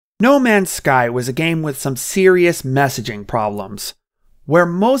No Man's Sky was a game with some serious messaging problems. Where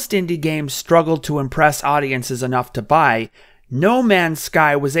most indie games struggled to impress audiences enough to buy, No Man's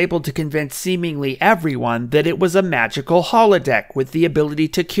Sky was able to convince seemingly everyone that it was a magical holodeck with the ability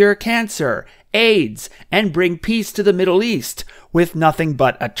to cure cancer, AIDS, and bring peace to the Middle East, with nothing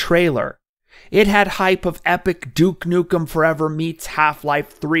but a trailer. It had hype of epic Duke Nukem Forever meets Half-Life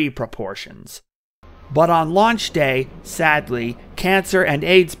 3 proportions. But on launch day, sadly, cancer and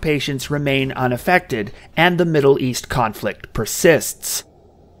AIDS patients remain unaffected, and the Middle East conflict persists.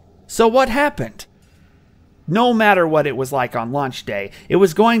 So what happened? No matter what it was like on launch day, it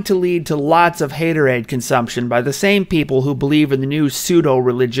was going to lead to lots of haterade consumption by the same people who believe in the new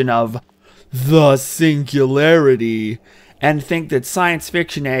pseudo-religion of the singularity, and think that science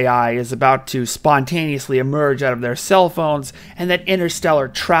fiction AI is about to spontaneously emerge out of their cell phones and that interstellar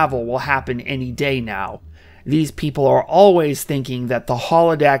travel will happen any day now. These people are always thinking that the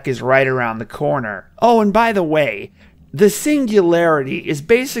holodeck is right around the corner. Oh, and by the way, the singularity is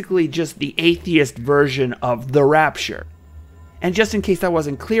basically just the atheist version of the rapture. And just in case that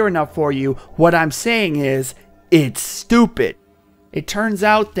wasn't clear enough for you, what I'm saying is, it's stupid. It turns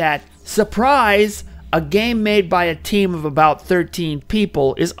out that, surprise, a game made by a team of about 13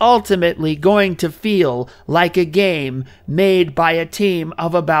 people is ultimately going to feel like a game made by a team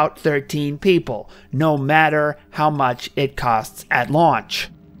of about 13 people, no matter how much it costs at launch.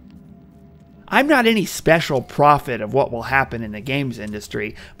 I'm not any special prophet of what will happen in the games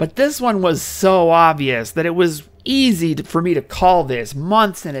industry, but this one was so obvious that it was easy for me to call this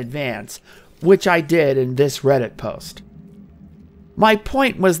months in advance, which I did in this Reddit post. My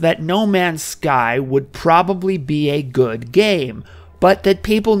point was that No Man's Sky would probably be a good game, but that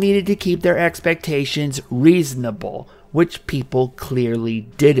people needed to keep their expectations reasonable, which people clearly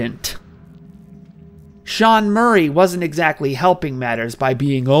didn't. Sean Murray wasn't exactly helping matters by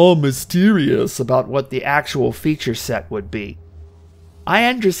being all mysterious about what the actual feature set would be. I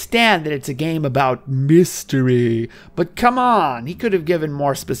understand that it's a game about mystery, but come on, he could have given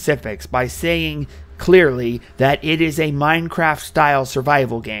more specifics by saying clearly that it is a Minecraft-style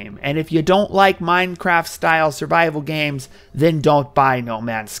survival game, and if you don't like Minecraft-style survival games, then don't buy No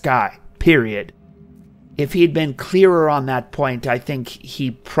Man's Sky, period. If he'd been clearer on that point, I think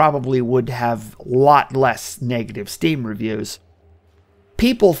he probably would have a lot less negative Steam reviews.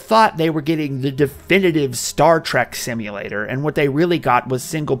 People thought they were getting the definitive Star Trek simulator, and what they really got was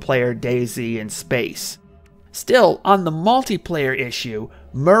single-player DayZ in space. Still, on the multiplayer issue,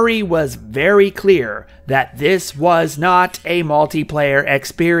 Murray was very clear that this was not a multiplayer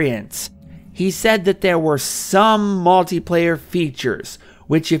experience. He said that there were some multiplayer features,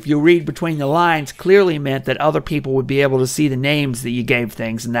 which if you read between the lines clearly meant that other people would be able to see the names that you gave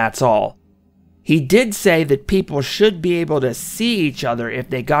things, and that's all. He did say that people should be able to see each other if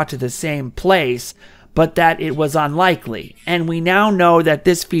they got to the same place, but that it was unlikely, and we now know that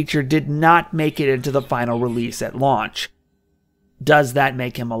this feature did not make it into the final release at launch. Does that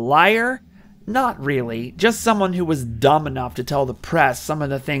make him a liar? Not really, just someone who was dumb enough to tell the press some of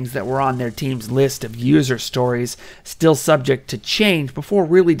the things that were on their team's list of user stories, still subject to change before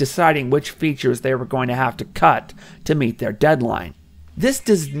really deciding which features they were going to have to cut to meet their deadline. This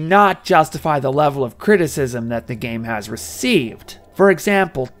does not justify the level of criticism that the game has received. For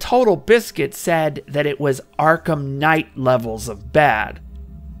example, Total Biscuit said that it was Arkham Knight levels of bad.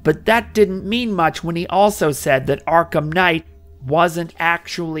 But that didn't mean much when he also said that Arkham Knight wasn't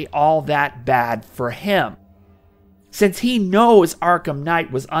actually all that bad for him. Since he knows Arkham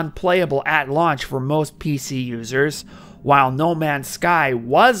Knight was unplayable at launch for most PC users, while No Man's Sky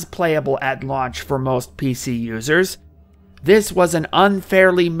was playable at launch for most PC users, this was an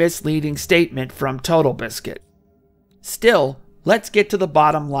unfairly misleading statement from Total Biscuit. Still, let's get to the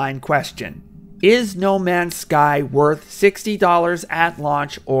bottom line question. Is No Man's Sky worth $60 at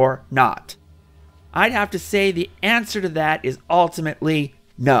launch or not? I'd have to say the answer to that is ultimately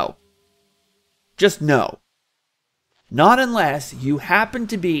no. Just no. Not unless you happen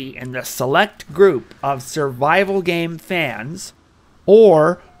to be in the select group of survival game fans,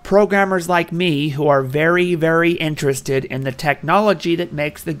 or programmers like me who are very, very interested in the technology that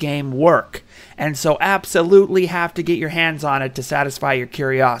makes the game work, and so absolutely have to get your hands on it to satisfy your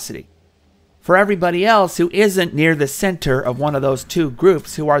curiosity. For everybody else who isn't near the center of one of those two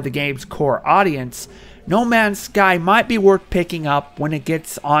groups who are the game's core audience, No Man's Sky might be worth picking up when it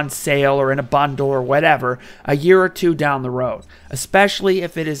gets on sale or in a bundle or whatever a year or two down the road, especially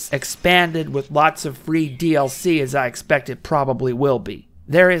if it is expanded with lots of free DLC, as I expect it probably will be.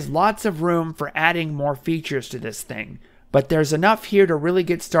 There is lots of room for adding more features to this thing, but there's enough here to really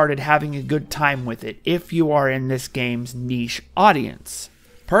get started having a good time with it if you are in this game's niche audience.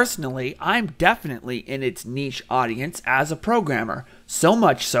 Personally, I'm definitely in its niche audience as a programmer, so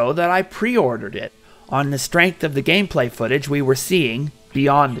much so that I pre-ordered it. On the strength of the gameplay footage we were seeing,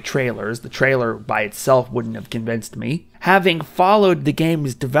 beyond the trailers, the trailer by itself wouldn't have convinced me, having followed the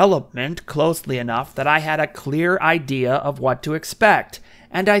game's development closely enough that I had a clear idea of what to expect,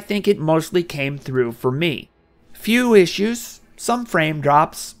 and I think it mostly came through for me. Few issues, some frame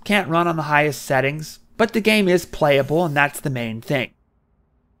drops, can't run on the highest settings, but the game is playable and that's the main thing.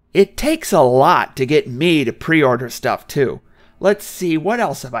 It takes a lot to get me to pre-order stuff too. Let's see, what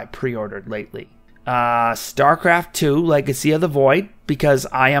else have I pre-ordered lately? StarCraft 2 Legacy of the Void, because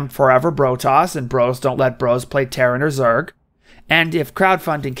I am forever Brotos and bros don't let bros play Terran or Zerg. And if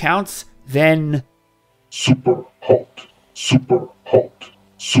crowdfunding counts, then Super Hot, Super Hot,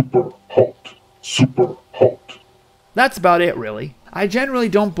 Super Hot, Super Hot. That's about it, really. I generally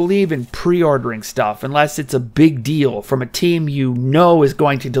don't believe in pre-ordering stuff unless it's a big deal from a team you know is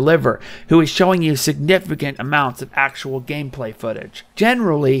going to deliver, who is showing you significant amounts of actual gameplay footage.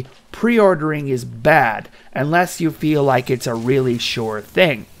 Generally, pre-ordering is bad unless you feel like it's a really sure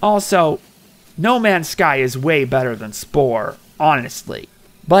thing. Also, No Man's Sky is way better than Spore, honestly.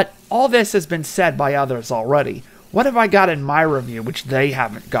 But all this has been said by others already. What have I got in my review which they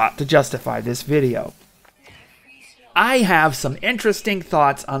haven't got to justify this video? I have some interesting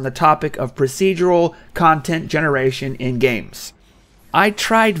thoughts on the topic of procedural content generation in games. I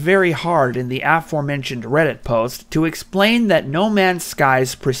tried very hard in the aforementioned Reddit post to explain that No Man's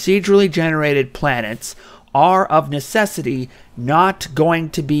Sky's procedurally generated planets are of necessity not going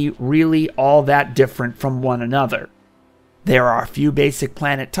to be really all that different from one another. There are a few basic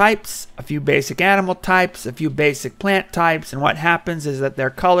planet types, a few basic animal types, a few basic plant types, and what happens is that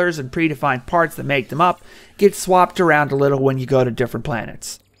their colors and predefined parts that make them up get swapped around a little when you go to different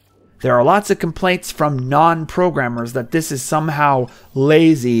planets. There are lots of complaints from non-programmers that this is somehow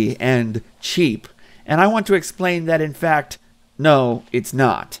lazy and cheap, and I want to explain that in fact, no, it's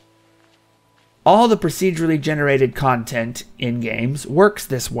not. All the procedurally generated content in games works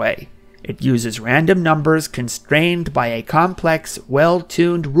this way. It uses random numbers constrained by a complex,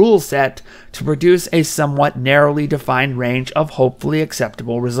 well-tuned rule set to produce a somewhat narrowly defined range of hopefully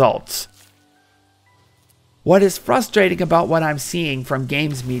acceptable results. What is frustrating about what I'm seeing from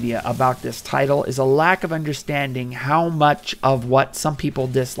games media about this title is a lack of understanding how much of what some people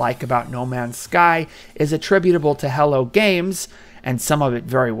dislike about No Man's Sky is attributable to Hello Games, and some of it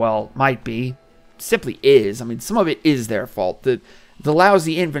very well might be, simply is. I mean, some of it is their fault. The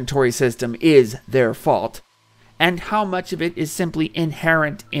lousy inventory system is their fault, and how much of it is simply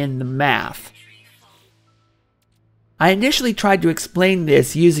inherent in the math. I initially tried to explain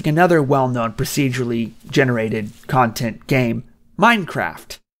this using another well-known procedurally generated content game,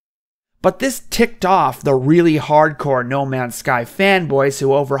 Minecraft. But this ticked off the really hardcore No Man's Sky fanboys who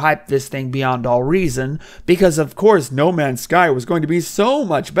overhyped this thing beyond all reason, because of course No Man's Sky was going to be so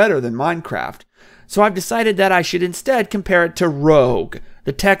much better than Minecraft. So I've decided that I should instead compare it to Rogue,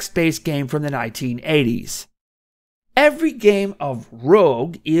 the text-based game from the 1980s. Every game of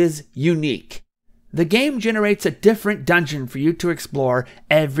Rogue is unique. The game generates a different dungeon for you to explore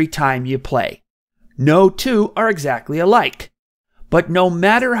every time you play. No two are exactly alike. But no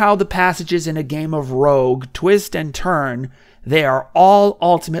matter how the passages in a game of Rogue twist and turn, they are all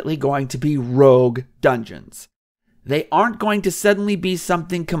ultimately going to be Rogue dungeons. They aren't going to suddenly be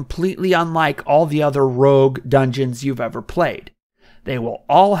something completely unlike all the other Rogue dungeons you've ever played. They will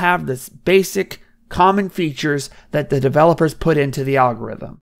all have the basic, common features that the developers put into the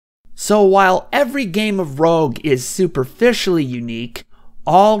algorithm. So while every game of Rogue is superficially unique,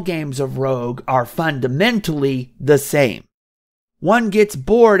 all games of Rogue are fundamentally the same. One gets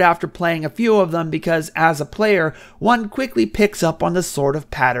bored after playing a few of them because, as a player, one quickly picks up on the sort of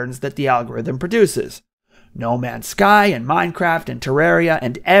patterns that the algorithm produces. No Man's Sky and Minecraft and Terraria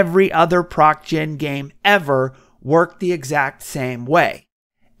and every other proc-gen game ever work the exact same way.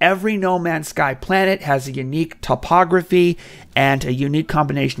 Every No Man's Sky planet has a unique topography and a unique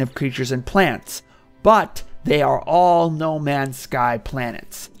combination of creatures and plants, but they are all No Man's Sky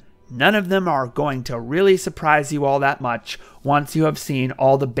planets. None of them are going to really surprise you all that much once you have seen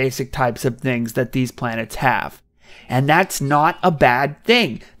all the basic types of things that these planets have. And that's not a bad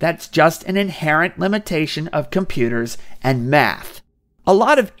thing. That's just an inherent limitation of computers and math. A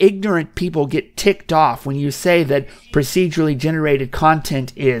lot of ignorant people get ticked off when you say that procedurally generated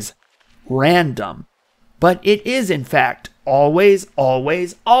content is random. But it is, in fact, always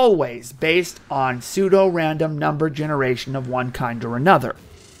based on pseudo-random number generation of one kind or another.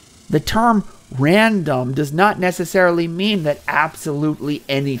 The term random does not necessarily mean that absolutely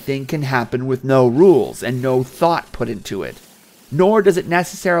anything can happen with no rules and no thought put into it. nor does it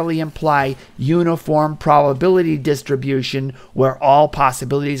necessarily imply uniform probability distribution where all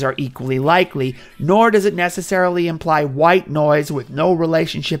possibilities are equally likely, nor does it necessarily imply white noise with no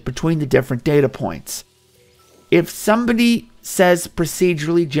relationship between the different data points. If somebody says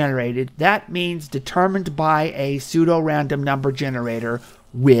procedurally generated, that means determined by a pseudo-random number generator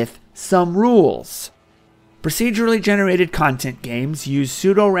with some rules. Procedurally generated content games use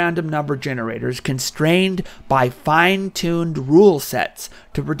pseudo-random number generators constrained by fine-tuned rule sets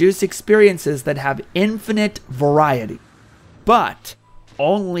to produce experiences that have infinite variety, but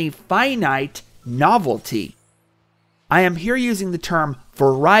only finite novelty. I am here using the term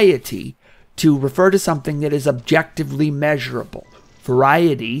variety to refer to something that is objectively measurable.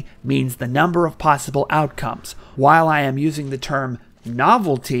 Variety means the number of possible outcomes, while I am using the term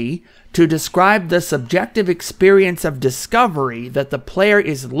novelty to describe the subjective experience of discovery that the player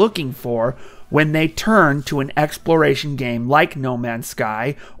is looking for when they turn to an exploration game like No Man's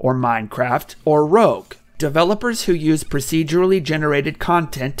Sky or Minecraft or Rogue. Developers who use procedurally generated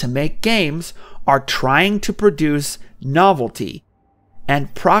content to make games are trying to produce novelty,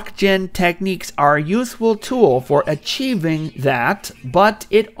 and proc-gen techniques are a useful tool for achieving that, but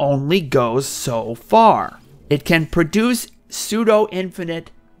it only goes so far. It can produce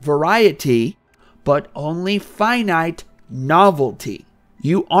pseudo-infinite variety, but only finite novelty.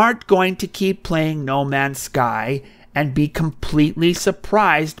 You aren't going to keep playing No Man's Sky and be completely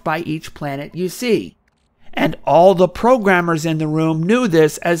surprised by each planet you see. And all the programmers in the room knew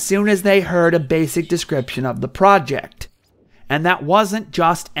this as soon as they heard a basic description of the project. And that wasn't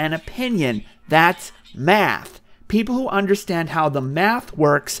just an opinion, that's math. People who understand how the math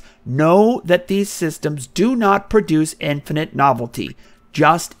works know that these systems do not produce infinite novelty,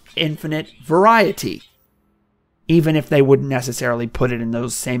 just infinite variety, even if they wouldn't necessarily put it in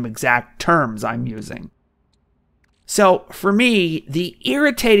those same exact terms I'm using. So, for me, the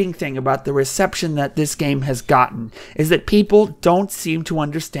irritating thing about the reception that this game has gotten is that people don't seem to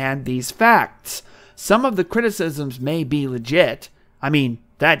understand these facts. Some of the criticisms may be legit. I mean,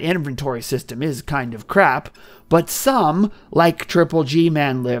 that inventory system is kind of crap, but some, like Triple G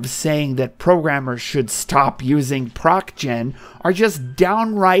Man Lives saying that programmers should stop using proc-gen, are just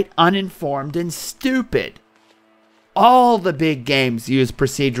downright uninformed and stupid. All the big games use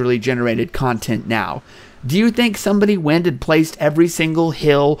procedurally generated content now. Do you think somebody went and placed every single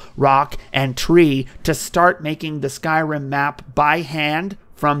hill, rock, and tree to start making the Skyrim map by hand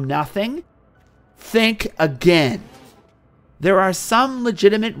from nothing? Think again. There are some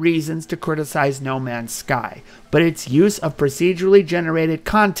legitimate reasons to criticize No Man's Sky, but its use of procedurally generated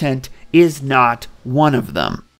content is not one of them.